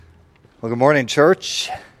Well, good morning,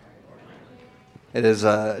 church. It is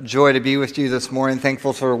a joy to be with you this morning.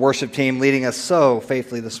 Thankful for our worship team leading us so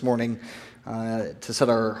faithfully this morning to set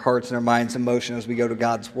our hearts and our minds in motion as we go to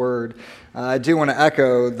God's Word. I do want to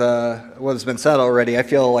echo what has been said already. I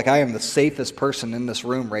feel like I am the safest person in this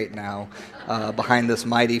room right now behind this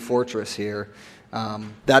mighty fortress here.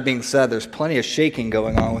 That being said, there's plenty of shaking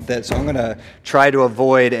going on with it, so I'm going to try to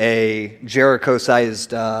avoid a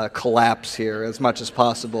Jericho-sized collapse here as much as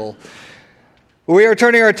possible. We are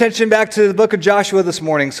turning our attention back to the book of Joshua this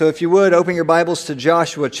morning, so if you would, open your Bibles to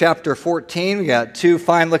Joshua chapter 14. We got two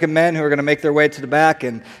fine-looking men who are going to make their way to the back,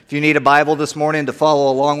 and if you need a Bible this morning to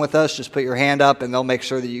follow along with us, just put your hand up and they'll make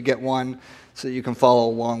sure that you get one so that you can follow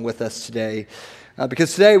along with us today.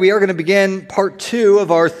 Because today we are going to begin part 2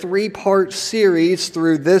 of our 3-part series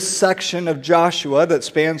through this section of Joshua that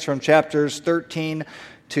spans from chapters 13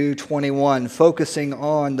 to 21, focusing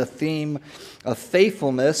on the theme of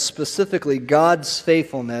faithfulness, specifically God's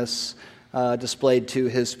faithfulness displayed to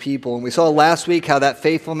His people. And we saw last week how that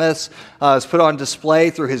faithfulness is put on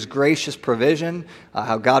display through His gracious provision,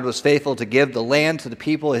 how God was faithful to give the land to the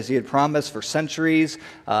people as He had promised for centuries,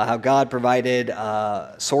 how God provided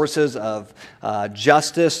sources of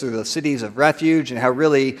justice through the cities of refuge, and how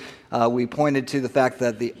really we pointed to the fact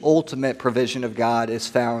that the ultimate provision of God is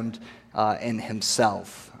found in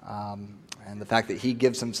Himself. And the fact that He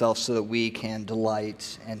gives Himself so that we can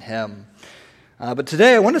delight in Him. But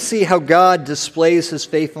today I want to see how God displays His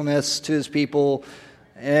faithfulness to His people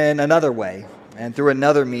in another way and through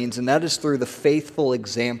another means, and that is through the faithful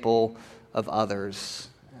example of others.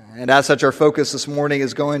 And as such, our focus this morning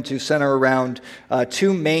is going to center around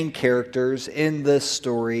two main characters in this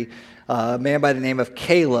story, a man by the name of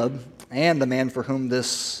Caleb and the man for whom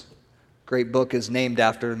this great book is named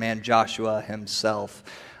after, the man Joshua himself.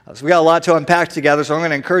 So we got a lot to unpack together, so I'm going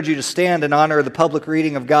to encourage you to stand in honor of the public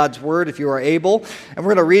reading of God's Word if you are able. And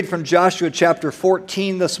we're going to read from Joshua chapter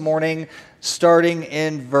 14 this morning, starting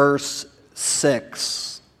in verse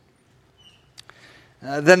 6.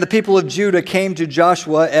 Then the people of Judah came to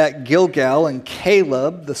Joshua at Gilgal, and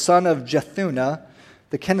Caleb, the son of Jephunneh,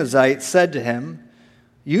 the Kenizzite, said to him,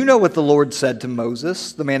 "You know what the Lord said to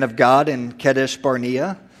Moses, the man of God, in Kadesh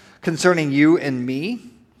Barnea, concerning you and me.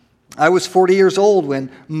 I was 40 years old when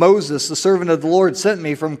Moses, the servant of the Lord, sent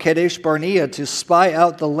me from Kadesh Barnea to spy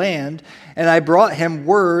out the land, and I brought him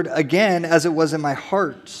word again as it was in my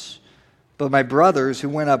heart. But my brothers who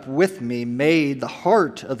went up with me made the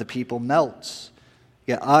heart of the people melt.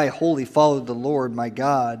 Yet I wholly followed the Lord my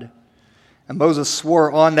God. And Moses swore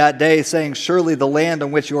on that day, saying, Surely the land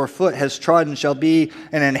on which your foot has trodden shall be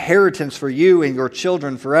an inheritance for you and your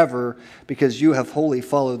children forever, because you have wholly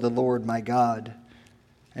followed the Lord my God.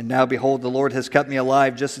 And now, behold, the Lord has kept me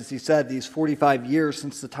alive, just as He said, these 45 years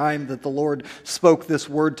since the time that the Lord spoke this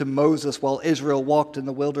word to Moses while Israel walked in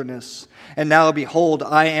the wilderness. And now, behold,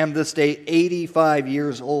 I am this day 85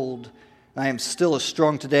 years old. I am still as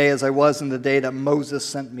strong today as I was in the day that Moses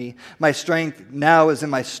sent me. My strength now is in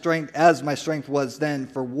my strength, as my strength was then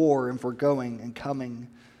for war and for going and coming.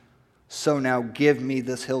 So now give me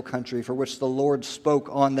this hill country for which the Lord spoke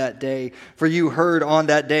on that day. For you heard on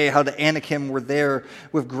that day how the Anakim were there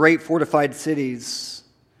with great fortified cities.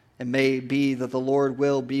 It may be that the Lord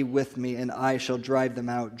will be with me, and I shall drive them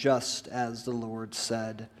out, just as the Lord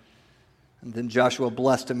said." And then Joshua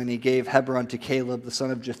blessed him, and he gave Hebron to Caleb, the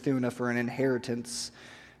son of Jephunneh, for an inheritance.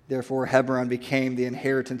 Therefore Hebron became the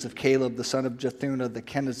inheritance of Caleb, the son of Jephunneh, the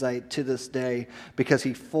Kenizzite, to this day, because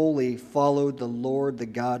he fully followed the Lord, the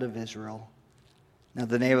God of Israel. Now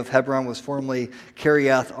the name of Hebron was formerly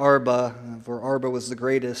Kiriath Arba, for Arba was the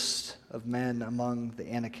greatest of men among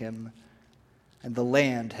the Anakim, and the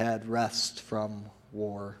land had rest from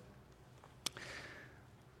war.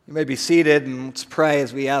 You may be seated, and let's pray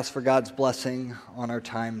as we ask for God's blessing on our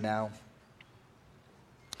time now.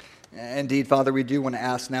 Indeed, Father, we do want to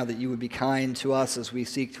ask now that you would be kind to us as we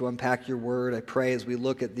seek to unpack your word. I pray as we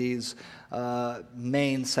look at these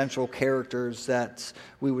main central characters that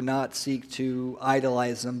we would not seek to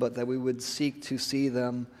idolize them, but that we would seek to see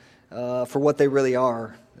them for what they really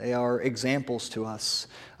are. They are examples to us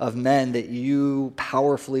of men that you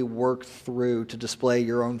powerfully worked through to display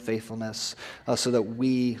your own faithfulness so that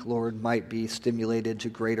we, Lord, might be stimulated to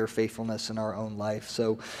greater faithfulness in our own life.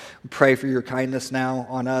 So pray for your kindness now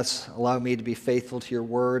on us. Allow me to be faithful to your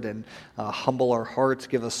word and humble our hearts.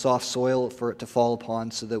 Give us soft soil for it to fall upon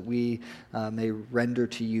so that we may render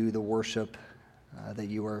to you the worship that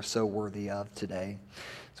you are so worthy of today.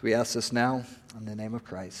 So we ask this now in the name of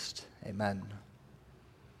Christ. Amen.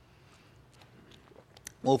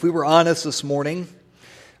 Well, if we were honest this morning,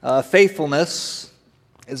 faithfulness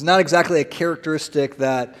is not exactly a characteristic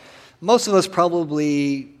that most of us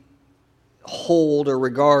probably hold or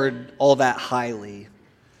regard all that highly.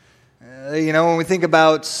 When we think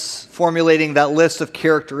about formulating that list of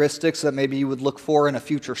characteristics that maybe you would look for in a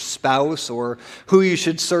future spouse, or who you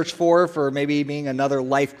should search for maybe being another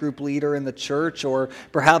life group leader in the church, or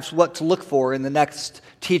perhaps what to look for in the next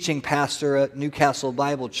teaching pastor at Newcastle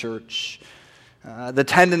Bible Church. The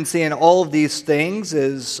tendency in all of these things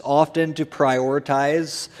is often to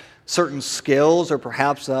prioritize certain skills or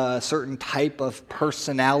perhaps a certain type of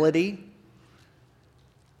personality.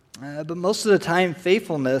 But most of the time,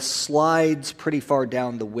 faithfulness slides pretty far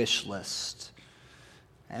down the wish list.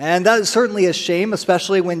 And that is certainly a shame,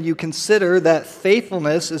 especially when you consider that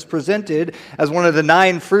faithfulness is presented as one of the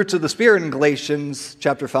 9 fruits of the Spirit in Galatians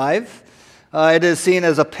chapter 5. It is seen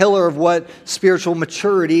as a pillar of what spiritual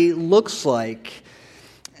maturity looks like.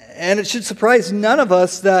 And it should surprise none of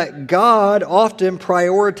us that God often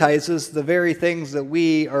prioritizes the very things that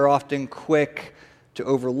we are often quick to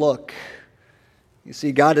overlook. You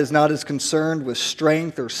see, God is not as concerned with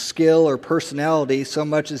strength or skill or personality so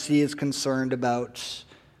much as He is concerned about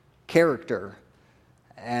character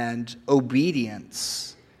and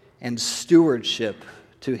obedience and stewardship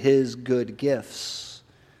to His good gifts.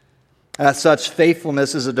 As such,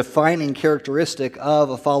 faithfulness is a defining characteristic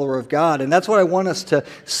of a follower of God. And that's what I want us to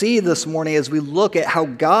see this morning as we look at how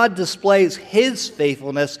God displays His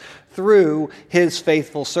faithfulness through His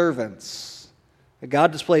faithful servants.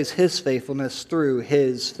 God displays His faithfulness through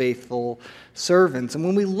His faithful servants. And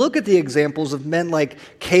when we look at the examples of men like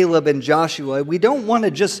Caleb and Joshua, we don't want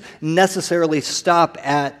to just necessarily stop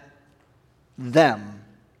at them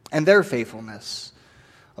and their faithfulness.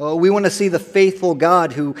 We want to see the faithful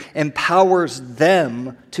God who empowers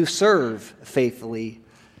them to serve faithfully.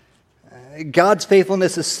 God's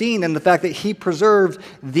faithfulness is seen in the fact that He preserved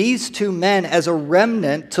these 2 men as a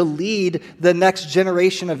remnant to lead the next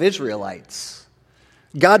generation of Israelites.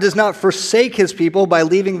 God does not forsake His people by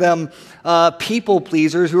leaving them people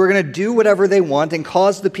pleasers who are going to do whatever they want and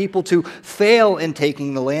cause the people to fail in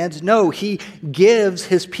taking the land. No, He gives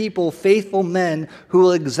His people faithful men who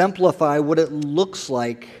will exemplify what it looks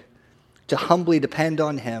like to humbly depend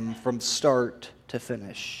on Him from start to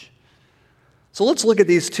finish. So let's look at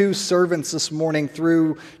these 2 servants this morning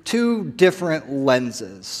through 2 different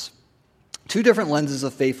lenses. 2 different lenses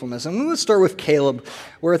of faithfulness. And we will start with Caleb,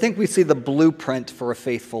 where I think we see the blueprint for a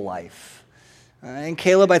faithful life. In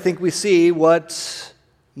Caleb, I think we see what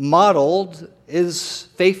modeled is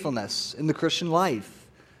faithfulness in the Christian life.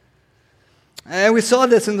 And we saw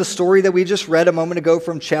this in the story that we just read a moment ago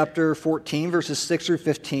from chapter 14, verses 6 through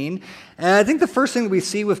 15. And I think the first thing that we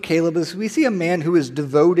see with Caleb is we see a man who is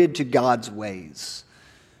devoted to God's ways.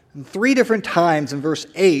 And 3 different times in verse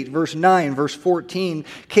 8, verse 9, verse 14,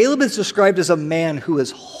 Caleb is described as a man who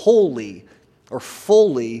is wholly or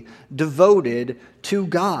fully devoted to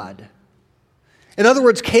God. In other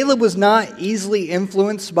words, Caleb was not easily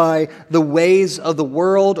influenced by the ways of the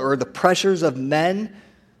world or the pressures of men.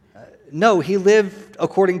 No, he lived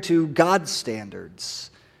according to God's standards.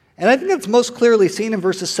 And I think that's most clearly seen in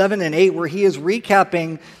verses 7 and 8, where he is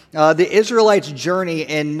recapping the Israelites' journey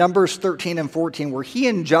in Numbers 13 and 14, where he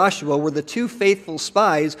and Joshua were the 2 faithful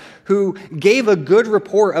spies who gave a good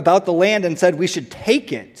report about the land and said we should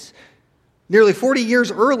take it nearly 40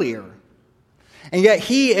 years earlier. And yet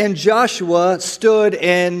he and Joshua stood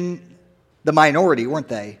in the minority, weren't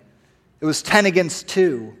they? It was 10 against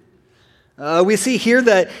 2. We see here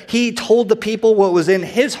that he told the people what was in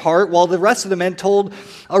his heart, while the rest of the men told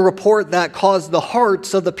a report that caused the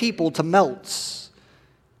hearts of the people to melt.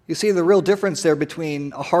 You see the real difference there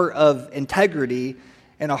between a heart of integrity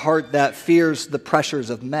and a heart that fears the pressures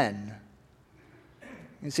of men.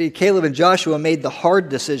 You see, Caleb and Joshua made the hard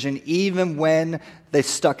decision even when they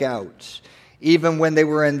stuck out, even when they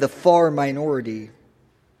were in the far minority.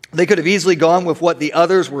 They could have easily gone with what the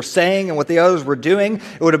others were saying and what the others were doing.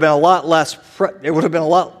 It would have been a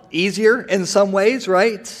lot easier in some ways,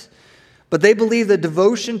 right? But they believed that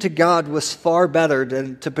devotion to God was far better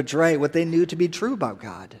than to portray what they knew to be true about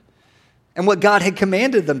God and what God had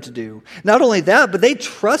commanded them to do. Not only that, but they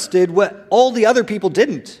trusted what all the other people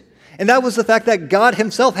didn't. And that was the fact that God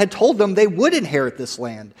Himself had told them they would inherit this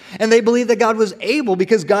land. And they believed that God was able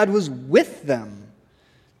because God was with them.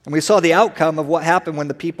 And we saw the outcome of what happened when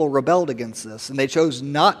the people rebelled against this, and they chose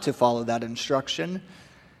not to follow that instruction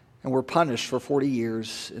and were punished for 40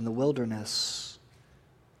 years in the wilderness.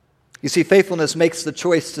 You see, faithfulness makes the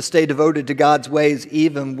choice to stay devoted to God's ways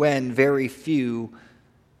even when very few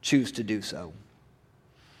choose to do so.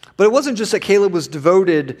 But it wasn't just that Caleb was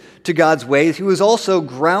devoted to God's ways, he was also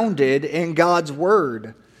grounded in God's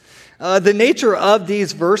word. The nature of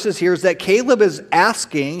these verses here is that Caleb is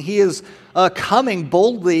asking, he is coming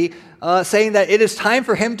boldly, saying that it is time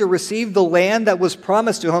for him to receive the land that was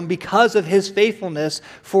promised to him because of his faithfulness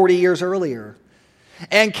 40 years earlier.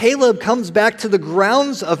 And Caleb comes back to the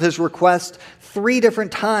grounds of his request 3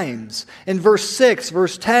 different times. In verse 6,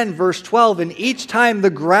 verse 10, verse 12, and each time the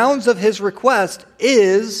grounds of his request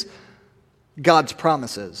is God's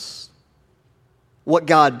promises. What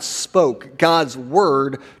God spoke, God's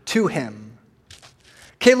word to him.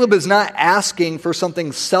 Caleb is not asking for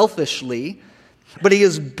something selfishly, but he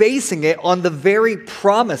is basing it on the very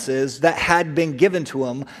promises that had been given to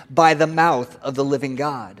him by the mouth of the living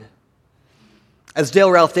God. As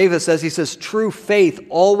Dale Ralph Davis says, he says, true faith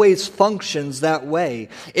always functions that way.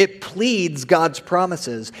 It pleads God's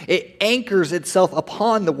promises. It anchors itself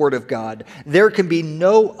upon the Word of God. There can be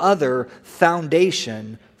no other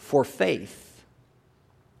foundation for faith.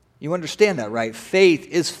 You understand that, right? Faith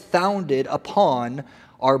is founded upon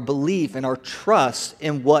our belief and our trust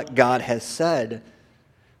in what God has said.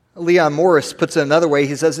 Leon Morris puts it another way.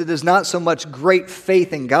 He says, it is not so much great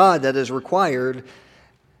faith in God that is required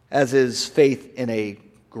as is faith in a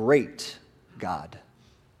great God.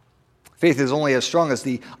 Faith is only as strong as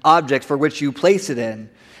the object for which you place it in.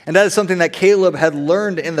 And that is something that Caleb had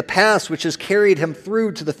learned in the past, which has carried him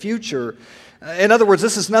through to the future. In other words,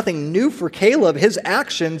 this is nothing new for Caleb. His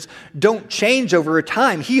actions don't change over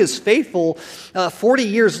time. He is faithful 40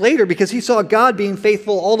 years later because he saw God being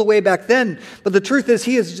faithful all the way back then. But the truth is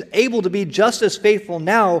he is able to be just as faithful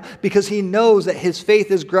now because he knows that his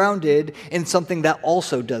faith is grounded in something that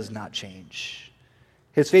also does not change.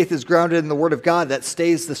 His faith is grounded in the Word of God that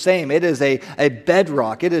stays the same. It is a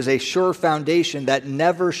bedrock. It is a sure foundation that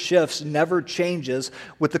never shifts, never changes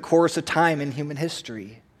with the course of time in human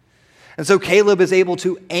history. And so Caleb is able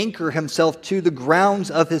to anchor himself to the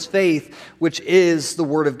grounds of his faith, which is the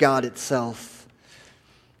Word of God itself.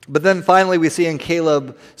 But then finally we see in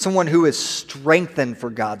Caleb someone who is strengthened for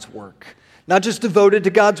God's work. Not just devoted to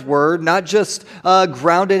God's Word, not just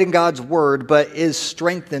grounded in God's Word, but is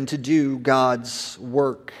strengthened to do God's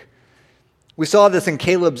work. We saw this in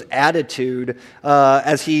Caleb's attitude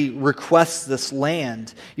as he requests this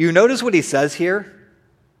land. You notice what he says here?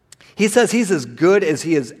 He says he's as good as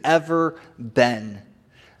he has ever been.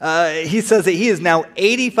 He says that he is now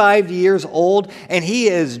 85 years old, and he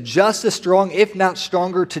is just as strong, if not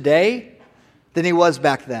stronger today, than he was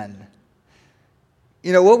back then.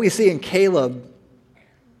 You know, what we see in Caleb,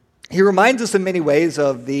 he reminds us in many ways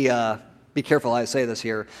of the, be careful how I say this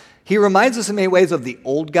here, he reminds us in many ways of the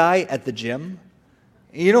old guy at the gym.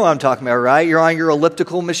 You know what I'm talking about, right? You're on your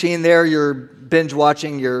elliptical machine there, you're binge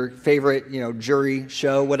watching your favorite, jury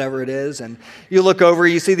show, whatever it is, and you look over,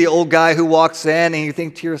 you see the old guy who walks in, and you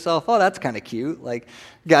think to yourself, oh, that's kind of cute. Like,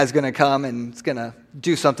 the guy's going to come and he's going to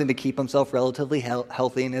do something to keep himself relatively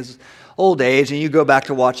healthy in his old age, and you go back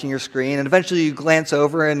to watching your screen, and eventually you glance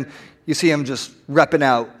over and you see him just repping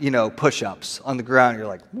out, push-ups on the ground. You're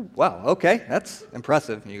like, wow, okay, that's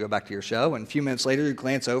impressive. And you go back to your show, and a few minutes later you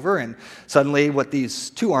glance over, and suddenly what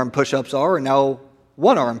these 2-arm push-ups are now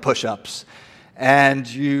 1-arm push-ups. And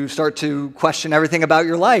you start to question everything about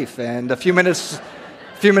your life. And a few minutes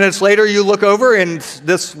later you look over, and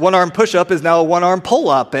this 1-arm push-up is now a 1-arm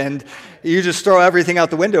pull-up. And you just throw everything out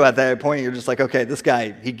the window at that point. You're just like, okay, this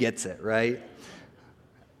guy, he gets it, right?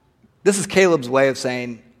 This is Caleb's way of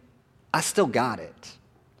saying, I still got it.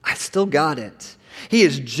 I still got it. He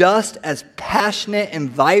is just as passionate and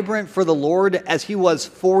vibrant for the Lord as he was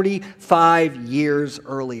 45 years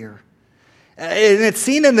earlier. And it's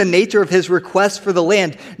seen in the nature of his request for the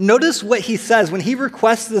land. Notice what he says. When he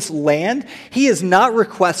requests this land, he is not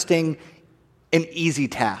requesting an easy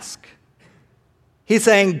task. He's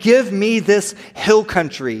saying, give me this hill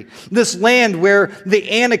country, this land where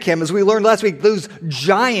the Anakim, as we learned last week, those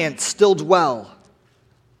giants still dwell.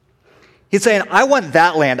 He's saying, I want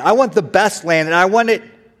that land. I want the best land, and I want it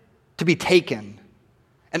to be taken.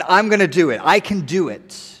 And I'm going to do it. I can do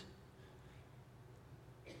it.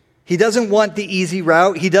 He doesn't want the easy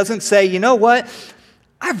route. He doesn't say, you know what?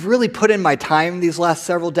 I've really put in my time these last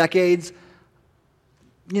several decades.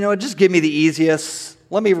 Just give me the easiest.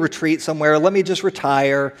 Let me retreat somewhere. Let me just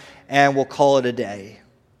retire, and we'll call it a day.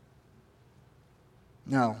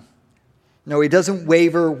 No, he doesn't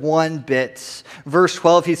waver one bit. Verse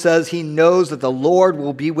 12, he says he knows that the Lord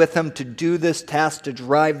will be with him to do this task, to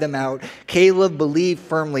drive them out. Caleb believed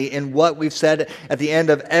firmly in what we've said at the end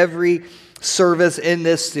of every service in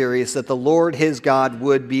this series, that the Lord, his God,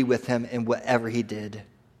 would be with him in whatever he did.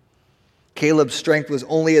 Caleb's strength was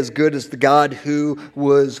only as good as the God who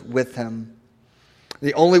was with him.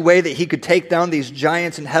 The only way that he could take down these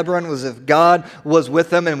giants in Hebron was if God was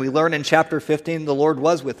with him, and we learn in chapter 15 the Lord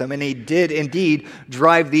was with him, and he did indeed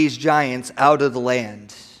drive these giants out of the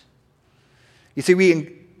land. You see,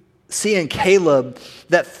 we see in Caleb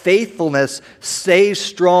that faithfulness stays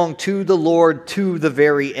strong to the Lord to the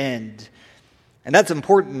very end. And that's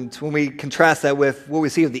important when we contrast that with what we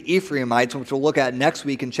see of the Ephraimites, which we'll look at next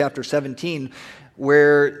week in chapter 17,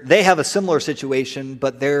 where they have a similar situation,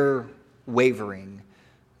 but they're wavering.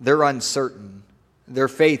 They're uncertain. Their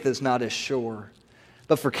faith is not as sure.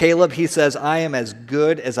 But for Caleb, he says, I am as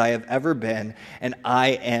good as I have ever been, and I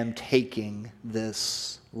am taking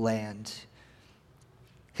this land.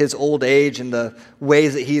 His old age and the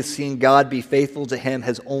ways that he has seen God be faithful to him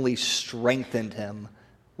has only strengthened him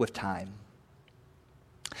with time.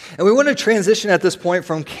 And we want to transition at this point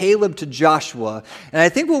from Caleb to Joshua. And I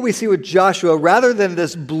think what we see with Joshua, rather than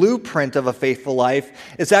this blueprint of a faithful life,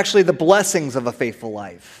 is actually the blessings of a faithful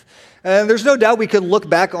life. And there's no doubt we could look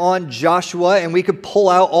back on Joshua and we could pull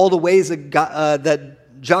out all the ways that,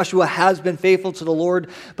 that Joshua has been faithful to the Lord.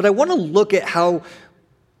 But I want to look at how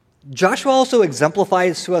Joshua also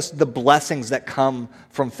exemplifies to us the blessings that come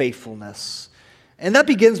from faithfulness. And that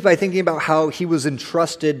begins by thinking about how he was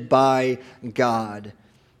entrusted by God.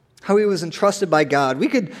 How he was entrusted by God. We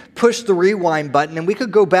could push the rewind button and we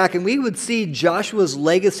could go back and we would see Joshua's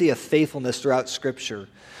legacy of faithfulness throughout Scripture.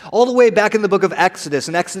 All the way back in the book of Exodus.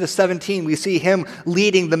 In Exodus 17, we see him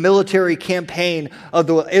leading the military campaign of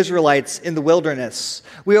the Israelites in the wilderness.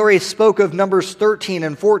 We already spoke of Numbers 13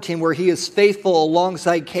 and 14, where he is faithful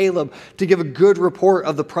alongside Caleb to give a good report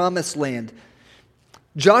of the promised land.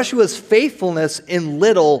 Joshua's faithfulness in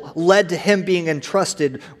little led to him being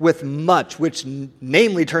entrusted with much, which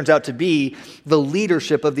namely turns out to be the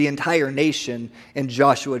leadership of the entire nation in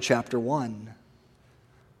Joshua chapter 1.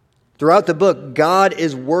 Throughout the book, God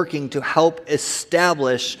is working to help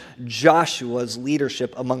establish Joshua's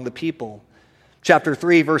leadership among the people. Chapter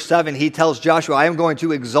 3, verse 7, he tells Joshua, I am going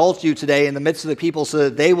to exalt you today in the midst of the people so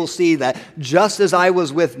that they will see that just as I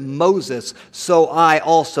was with Moses, so I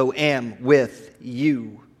also am with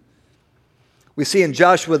you. We see in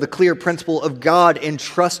Joshua the clear principle of God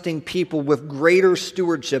entrusting people with greater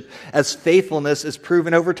stewardship as faithfulness is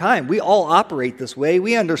proven over time. We all operate this way.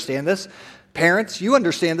 We understand this. Parents, you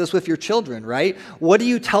understand this with your children, right? What do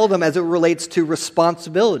you tell them as it relates to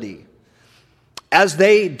responsibility? As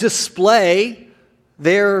they display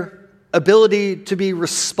their ability to be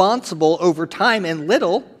responsible over time in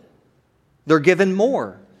little, they're given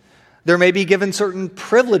more. They're maybe given certain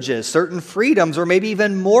privileges, certain freedoms, or maybe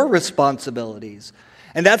even more responsibilities.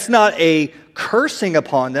 And that's not a cursing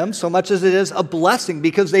upon them so much as it is a blessing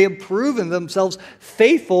because they have proven themselves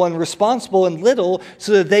faithful and responsible in little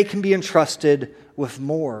so that they can be entrusted with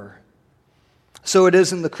more. So it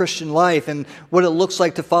is in the Christian life and what it looks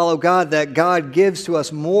like to follow God that God gives to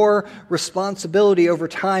us more responsibility over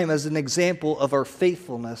time as an example of our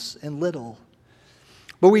faithfulness in little.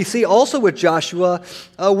 But we see also with Joshua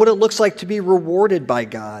what it looks like to be rewarded by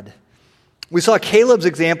God. We saw Caleb's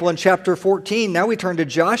example in chapter 14. Now we turn to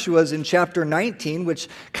Joshua's in chapter 19, which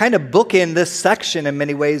kind of bookend this section in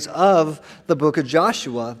many ways of the book of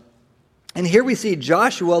Joshua. And here we see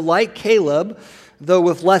Joshua, like Caleb, though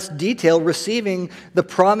with less detail, receiving the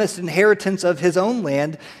promised inheritance of his own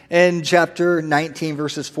land in chapter 19,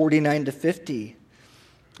 verses 49 to 50.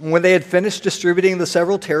 When they had finished distributing the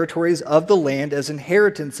several territories of the land as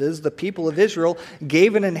inheritances, the people of Israel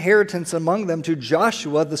gave an inheritance among them to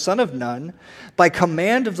Joshua, the son of Nun. By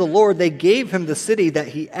command of the Lord, they gave him the city that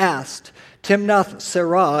he asked,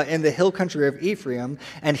 Timnath-Serah in the hill country of Ephraim,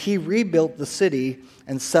 and he rebuilt the city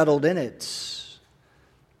and settled in it.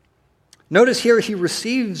 Notice here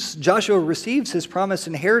Joshua receives his promised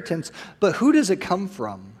inheritance, but who does it come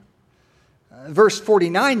from? Verse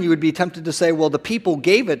 49, you would be tempted to say, well, the people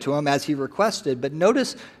gave it to him as he requested. But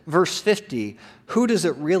notice verse 50. Who does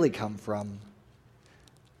it really come from?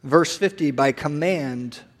 Verse 50, by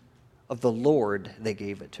command of the Lord, they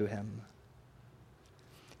gave it to him.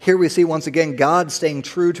 Here we see once again God staying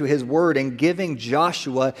true to his word and giving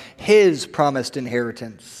Joshua his promised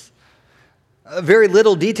inheritance. Very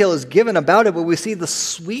little detail is given about it, but we see the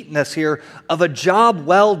sweetness here of a job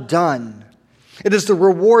well done. It is the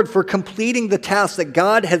reward for completing the task that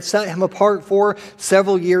God had set him apart for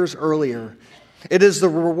several years earlier. It is the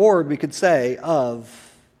reward, we could say,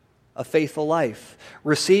 of a faithful life,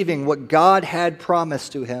 receiving what God had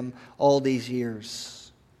promised to him all these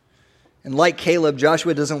years. And like Caleb,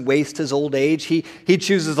 Joshua doesn't waste his old age. He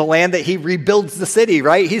chooses a land that he rebuilds the city,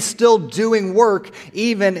 right? He's still doing work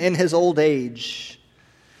even in his old age.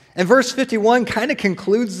 And verse 51 kind of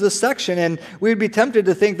concludes this section, and we'd be tempted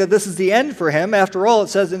to think that this is the end for him. After all, it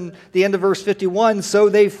says in the end of verse 51, so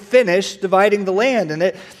they finished dividing the land. And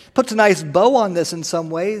it puts a nice bow on this in some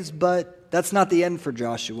ways, but that's not the end for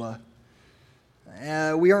Joshua.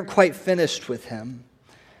 We aren't quite finished with him.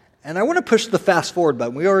 And I want to push the fast forward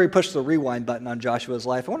button. We already pushed the rewind button on Joshua's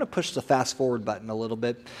life. I want to push the fast forward button a little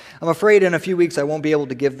bit. I'm afraid in a few weeks I won't be able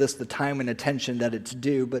to give this the time and attention that it's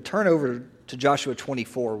due, but turn over to Joshua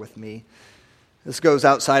 24 with me. This goes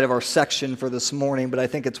outside of our section for this morning, but I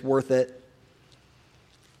think it's worth it.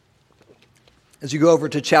 As you go over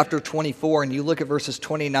to chapter 24 and you look at verses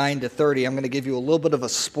 29 to 30, I'm going to give you a little bit of a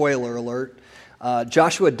spoiler alert.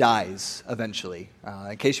 Joshua dies eventually.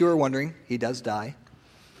 In case you were wondering, he does die.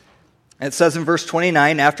 And it says in verse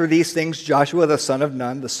 29, after these things, Joshua the son of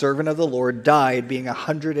Nun, the servant of the Lord, died, being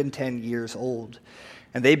 110 years old.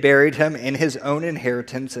 And they buried him in his own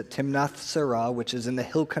inheritance at Timnath-Serah, which is in the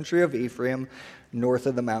hill country of Ephraim, north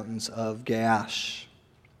of the mountains of Gaash.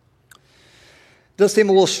 It does seem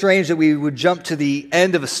a little strange that we would jump to the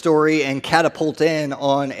end of a story and catapult in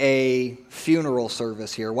on a funeral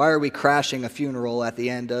service here. Why are we crashing a funeral at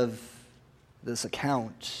the end of this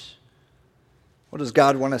account? What does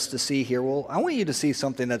God want us to see here? Well, I want you to see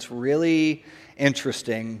something that's really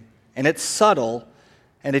interesting, and it's subtle,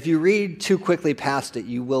 and if you read too quickly past it,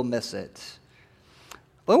 you will miss it.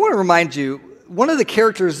 But I want to remind you, one of the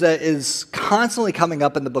characters that is constantly coming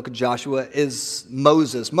up in the book of Joshua is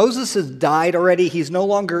Moses. Moses has died already. He's no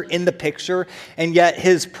longer in the picture, and yet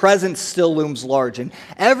his presence still looms large. And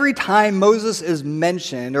every time Moses is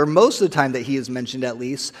mentioned, or most of the time that he is mentioned at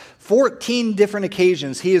least, 14 different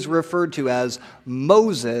occasions he is referred to as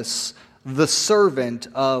Moses, the servant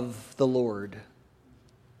of the Lord.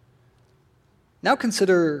 Now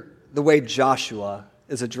consider the way Joshua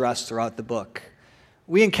is addressed throughout the book.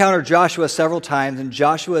 We encounter Joshua several times, and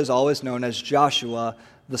Joshua is always known as Joshua,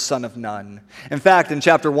 the son of Nun. In fact, in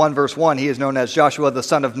chapter 1, verse 1, he is known as Joshua, the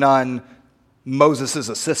son of Nun, Moses'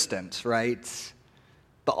 assistant, right?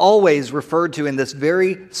 But always referred to in this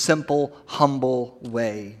very simple, humble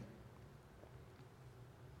way.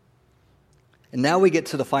 And now we get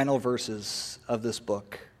to the final verses of this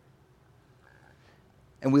book.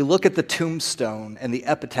 And we look at the tombstone and the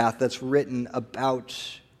epitaph that's written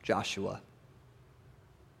about Joshua.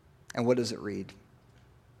 And what does it read?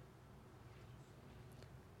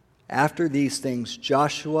 After these things,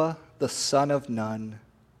 Joshua, the son of Nun,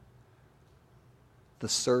 the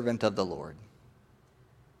servant of the Lord.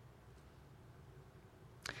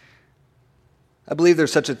 I believe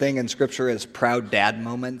there's such a thing in Scripture as proud dad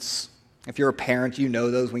moments. If you're a parent, you know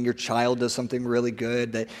those when your child does something really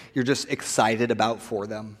good that you're just excited about for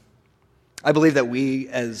them. I believe that we,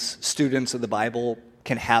 as students of the Bible,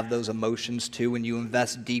 can have those emotions too when you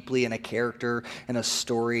invest deeply in a character and a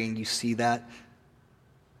story and you see that.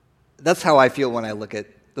 That's how I feel when I look at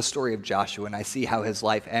the story of Joshua and I see how his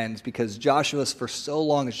life ends, because Joshua for so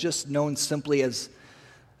long is just known simply as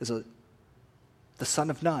the son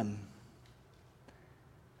of Nun.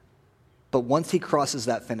 But once he crosses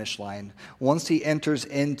that finish line, once he enters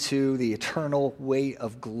into the eternal weight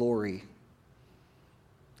of glory,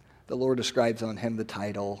 the Lord describes on him the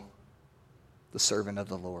title, the servant of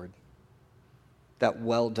the Lord. That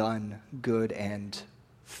well done, good and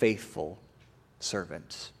faithful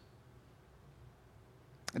servant.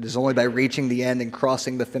 It is only by reaching the end and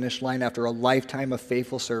crossing the finish line after a lifetime of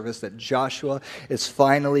faithful service that Joshua is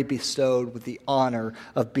finally bestowed with the honor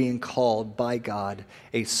of being called by God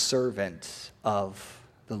a servant of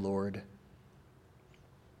the Lord.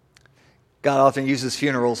 God often uses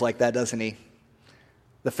funerals like that, doesn't he?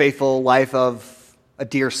 The faithful life of a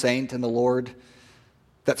dear saint in the Lord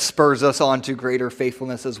that spurs us on to greater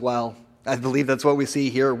faithfulness as well. I believe that's what we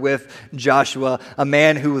see here with Joshua, a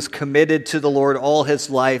man who was committed to the Lord all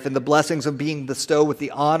his life, and the blessings of being bestowed with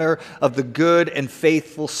the honor of the good and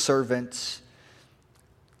faithful servant.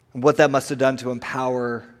 And what that must have done to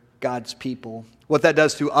empower God's people. What that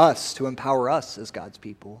does to us, to empower us as God's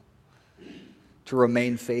people, to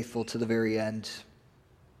remain faithful to the very end.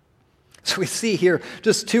 So we see here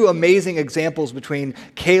just two amazing examples between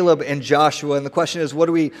Caleb and Joshua. And the question is, what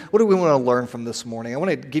do we want to learn from this morning? I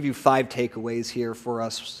want to give you 5 takeaways here for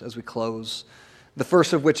us as we close. The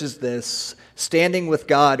first of which is this: standing with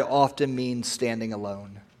God often means standing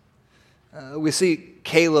alone. We see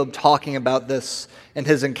Caleb talking about this in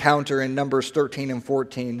his encounter in Numbers 13 and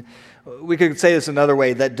 14. We could say this another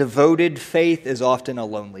way, that devoted faith is often a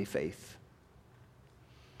lonely faith.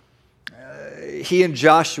 He and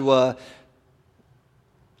Joshua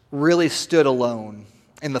really stood alone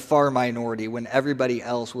in the far minority when everybody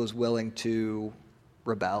else was willing to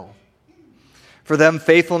rebel. For them,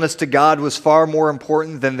 faithfulness to God was far more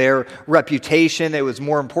important than their reputation. It was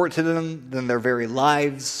more important to them than their very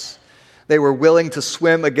lives. They were willing to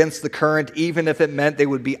swim against the current, even if it meant they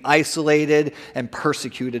would be isolated and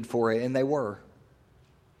persecuted for it, and they were.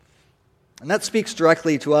 And that speaks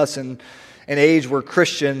directly to us in an age where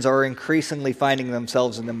Christians are increasingly finding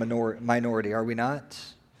themselves in the minority, are we not?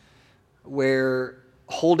 Where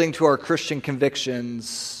holding to our Christian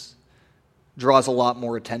convictions draws a lot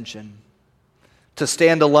more attention. To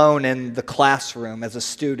stand alone in the classroom as a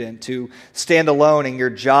student, to stand alone in your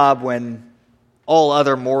job when all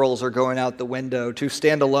other morals are going out the window, to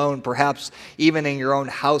stand alone perhaps even in your own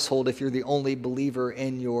household if you're the only believer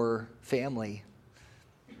in your family.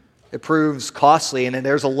 It proves costly, and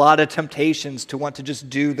there's a lot of temptations to want to just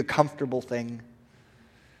do the comfortable thing.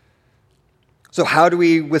 So how do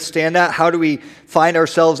we withstand that? How do we find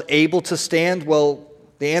ourselves able to stand? Well,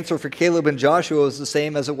 the answer for Caleb and Joshua is the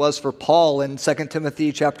same as it was for Paul in 2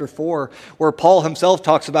 Timothy chapter 4, where Paul himself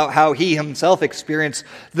talks about how he himself experienced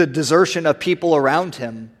the desertion of people around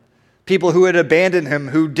him, people who had abandoned him,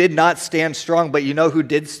 who did not stand strong. But you know who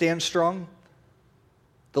did stand strong?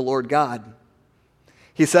 The Lord God.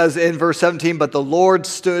 He says in verse 17, "But the Lord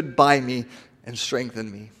stood by me and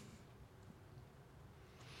strengthened me."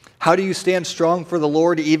 How do you stand strong for the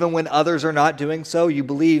Lord even when others are not doing so? You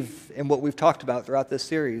believe in what we've talked about throughout this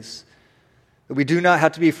series. That we do not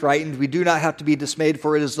have to be frightened. We do not have to be dismayed,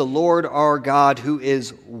 for it is the Lord our God who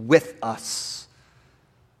is with us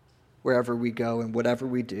wherever we go and whatever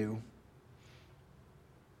we do.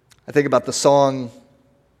 I think about the song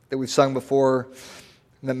that we've sung before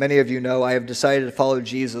and that many of you know, "I have decided to follow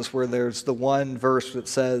Jesus," where there's the one verse that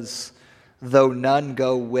says, "Though none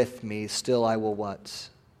go with me, still I will" what?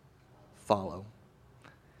 Follow.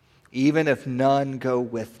 Even if none go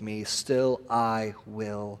with me, still I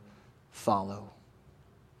will follow.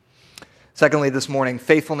 Secondly, this morning,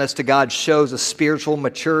 faithfulness to God shows a spiritual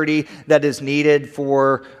maturity that is needed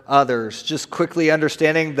for others. Just quickly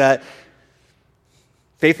understanding that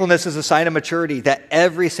faithfulness is a sign of maturity that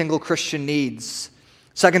every single Christian needs.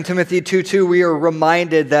 2 Timothy 2:2, we are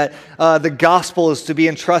reminded that the gospel is to be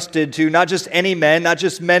entrusted to not just any men, not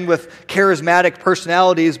just men with charismatic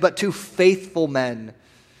personalities, but to faithful men.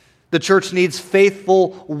 The church needs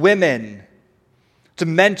faithful women to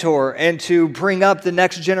mentor and to bring up the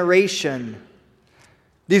next generation.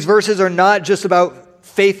 These verses are not just about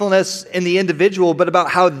faithfulness in the individual, but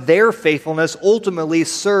about how their faithfulness ultimately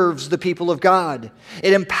serves the people of God.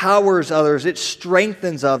 It empowers others. It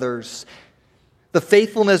strengthens others. The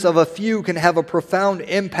faithfulness of a few can have a profound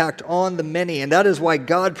impact on the many, and that is why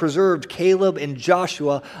God preserved Caleb and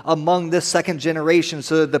Joshua among this second generation,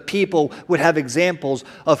 so that the people would have examples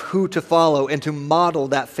of who to follow and to model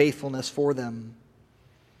that faithfulness for them.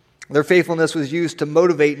 Their faithfulness was used to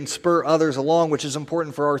motivate and spur others along, which is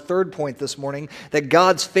important for our third point this morning, that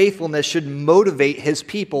God's faithfulness should motivate his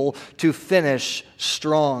people to finish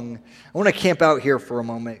strong. I want to camp out here for a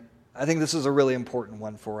moment. I think this is a really important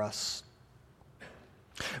one for us.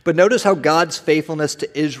 But notice how God's faithfulness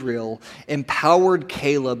to Israel empowered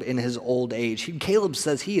Caleb in his old age. Caleb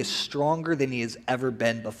says he is stronger than he has ever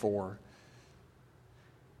been before.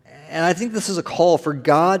 And I think this is a call for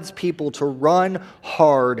God's people to run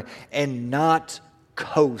hard and not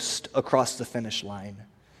coast across the finish line.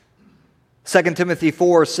 2 Timothy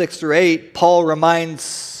 4:6-8, Paul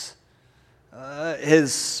reminds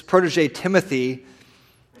his protege Timothy,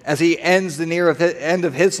 as he ends the end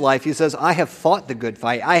of his life, he says, "I have fought the good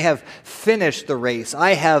fight. I have finished the race.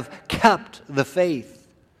 I have kept the faith."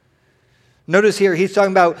 Notice here, he's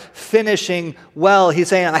talking about finishing well. He's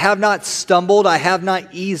saying, I have not stumbled. I have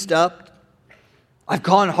not eased up. I've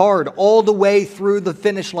gone hard all the way through the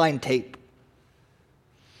finish line tape.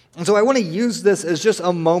 And so I want to use this as just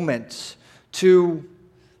a moment to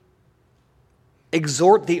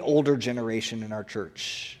exhort the older generation in our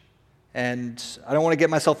church. And I don't want to get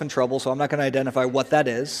myself in trouble, so I'm not going to identify what that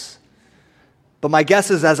is. But my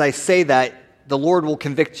guess is as I say that, the Lord will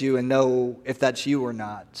convict you and know if that's you or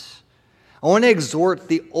not. I want to exhort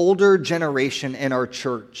the older generation in our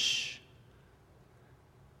church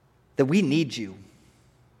that we need you.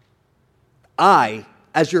 I,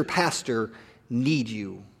 as your pastor, need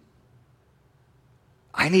you.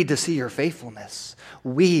 I need to see your faithfulness.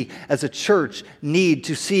 We, as a church, need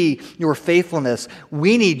to see your faithfulness.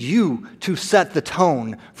 We need you to set the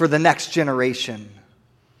tone for the next generation.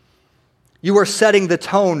 You are setting the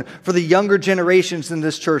tone for the younger generations in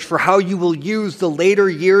this church for how you will use the later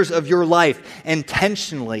years of your life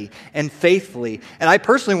intentionally and faithfully. And I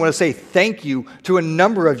personally want to say thank you to a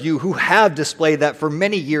number of you who have displayed that for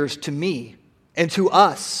many years to me and to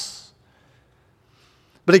us.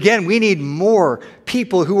 But again, we need more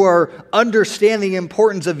people who are understanding the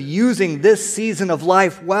importance of using this season of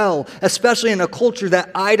life well, especially in a culture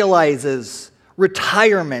that idolizes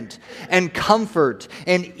retirement and comfort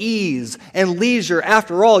and ease and leisure.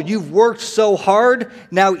 After all, you've worked so hard,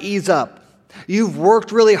 now ease up. You've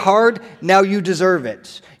worked really hard, now you deserve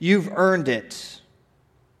it. You've earned it.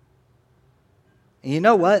 And you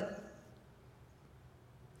know what?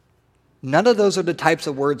 None of those are the types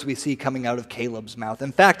of words we see coming out of Caleb's mouth.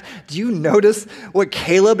 In fact, do you notice what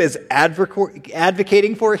Caleb is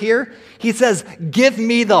advocating for here? He says, give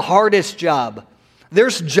me the hardest job.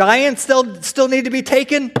 There's giants that still need to be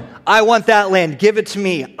taken. I want that land. Give it to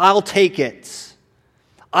me. I'll take it.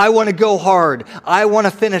 I want to go hard. I want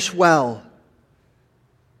to finish well.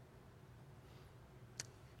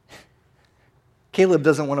 Caleb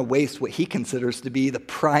doesn't want to waste what he considers to be the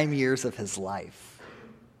prime years of his life.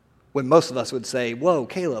 When most of us would say, whoa,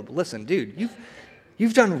 Caleb, listen, dude,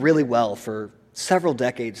 you've done really well for several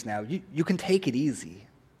decades now. You can take it easy.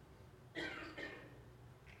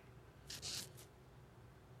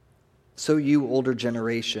 So you, older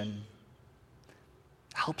generation,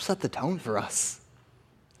 help set the tone for us.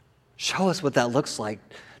 Show us what that looks like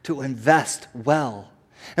to invest well.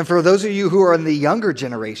 And for those of you who are in the younger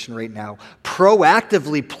generation right now,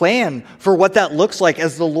 proactively plan for what that looks like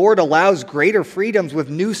as the Lord allows greater freedoms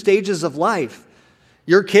with new stages of life.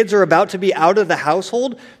 Your kids are about to be out of the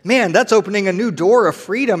household. Man, that's opening a new door of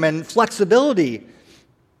freedom and flexibility.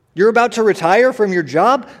 You're about to retire from your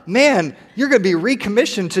job. Man, you're going to be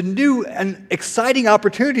recommissioned to new and exciting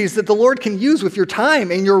opportunities that the Lord can use with your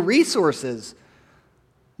time and your resources.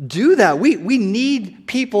 Do that. We need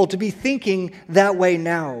people to be thinking that way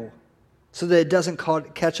now so that it doesn't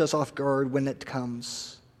catch us off guard when it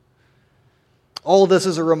comes. All of this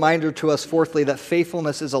is a reminder to us, fourthly, that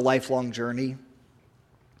faithfulness is a lifelong journey.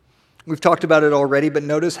 We've talked about it already, but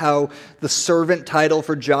notice how the servant title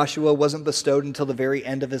for Joshua wasn't bestowed until the very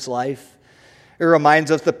end of his life. It reminds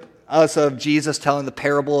us of Jesus telling the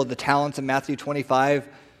parable of the talents in Matthew 25.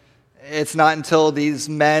 It's not until these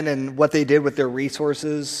men and what they did with their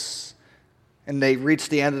resources and they reach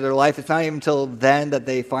the end of their life, it's not even until then that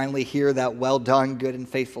they finally hear that well done, good and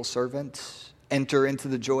faithful servant, enter into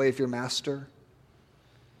the joy of your master.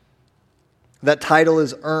 That title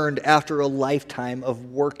is earned after a lifetime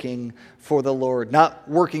of working for the Lord. Not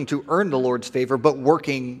working to earn the Lord's favor, but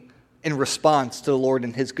working in response to the Lord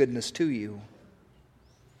and his goodness to you.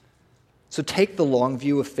 So take the long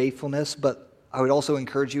view of faithfulness, but I would also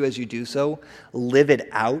encourage you as you do so, live it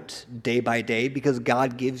out day by day because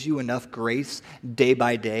God gives you enough grace day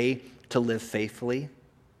by day to live faithfully.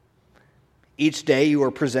 Each day you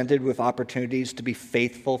are presented with opportunities to be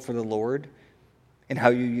faithful for the Lord in how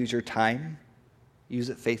you use your time. Use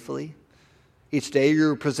it faithfully. Each day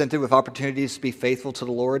you're presented with opportunities to be faithful to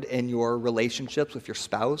the Lord in your relationships with your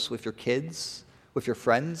spouse, with your kids, with your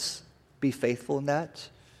friends. Be faithful in that.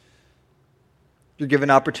 You're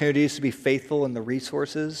given opportunities to be faithful in the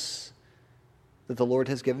resources that the Lord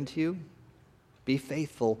has given to you. Be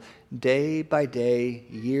faithful day by day,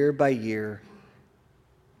 year by year.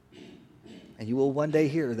 And you will one day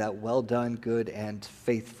hear that well done, good, and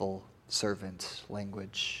faithful servant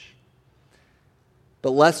language.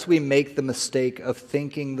 But lest we make the mistake of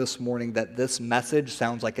thinking this morning that this message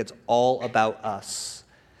sounds like it's all about us,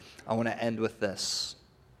 I want to end with this.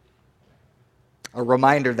 A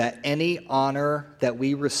reminder that any honor that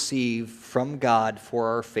we receive from God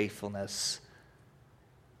for our faithfulness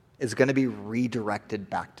is going to be redirected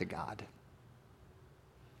back to God.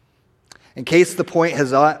 In case the point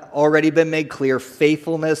has already been made clear,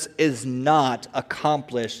 faithfulness is not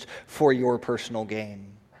accomplished for your personal gain.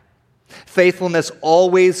 Faithfulness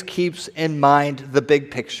always keeps in mind the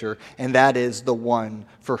big picture, and that is the one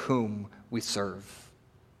for whom we serve.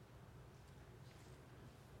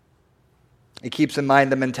 It keeps in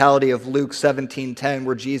mind the mentality of Luke 17:10,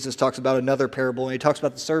 where Jesus talks about another parable, and he talks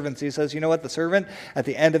about the servants. He says, you know what? The servant at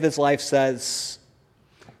the end of his life says,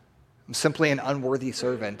 I'm simply an unworthy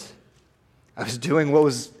servant. I was doing what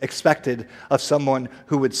was expected of someone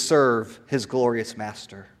who would serve his glorious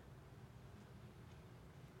master.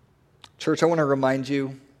 Church, I want to remind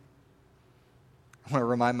you, I want to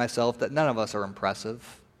remind myself that none of us are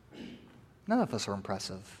impressive. None of us are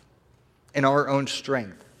impressive in our own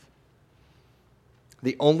strength.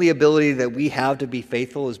 The only ability that we have to be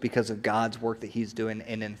faithful is because of God's work that he's doing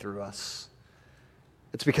in and through us.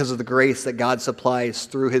 It's because of the grace that God supplies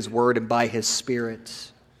through his word and by his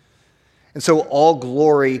Spirit. And so all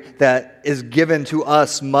glory that is given to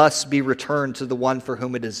us must be returned to the one for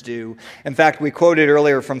whom it is due. In fact, we quoted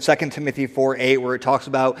earlier from 2 Timothy 4:8, where it talks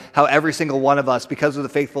about how every single one of us, because of the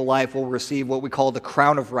faithful life, will receive what we call the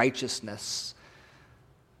crown of righteousness.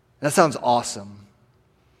 That sounds awesome.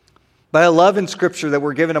 But I love in Scripture that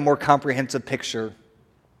we're given a more comprehensive picture.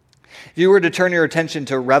 If you were to turn your attention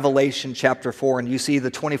to Revelation chapter 4 and you see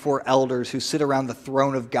the 24 elders who sit around the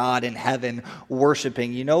throne of God in heaven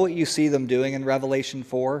worshiping, you know what you see them doing in Revelation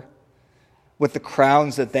 4? With the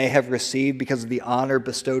crowns that they have received because of the honor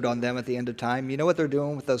bestowed on them at the end of time. You know what they're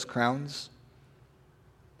doing with those crowns?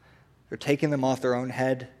 They're taking them off their own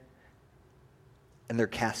head and they're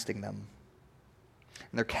casting them.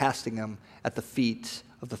 And they're casting them at the feet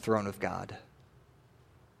of the throne of God.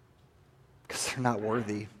 Because they're not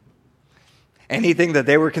worthy. Anything that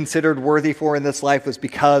they were considered worthy for in this life was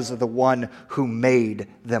because of the one who made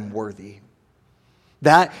them worthy.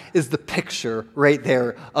 That is the picture right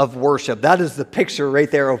there of worship. That is the picture right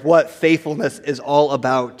there of what faithfulness is all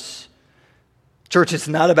about. Church, it's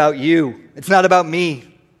not about you. It's not about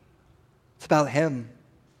me. It's about Him.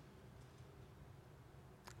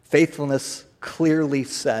 Faithfulness clearly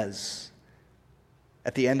says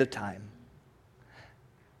at the end of time,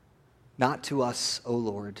 not to us, O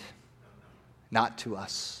Lord, not to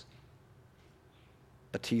us,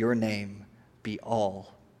 but to your name be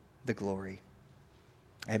all the glory.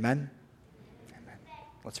 Amen? Amen.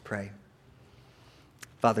 Let's pray.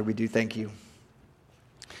 Father, we do thank you.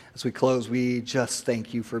 As we close, we just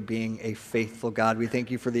thank you for being a faithful God. We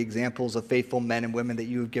thank you for the examples of faithful men and women that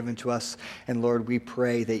you have given to us. And Lord, we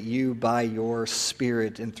pray that you, by your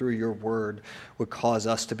Spirit and through your word, would cause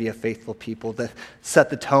us to be a faithful people, that set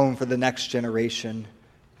the tone for the next generation,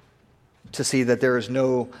 to see that there is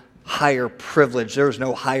no higher privilege, there is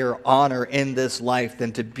no higher honor in this life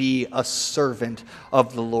than to be a servant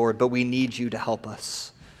of the Lord. But we need you to help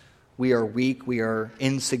us. We are weak, we are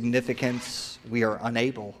insignificant, we are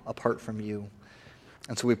unable apart from you.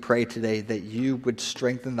 And so we pray today that you would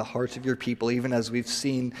strengthen the hearts of your people, even as we've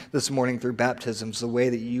seen this morning through baptisms, the way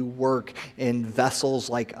that you work in vessels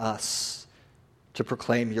like us to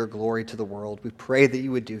proclaim your glory to the world. We pray that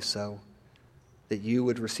you would do so, that you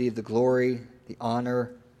would receive the glory, the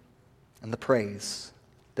honor, and the praise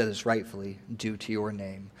that is rightfully due to your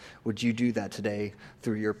name. Would you do that today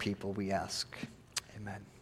through your people, we ask. Amen.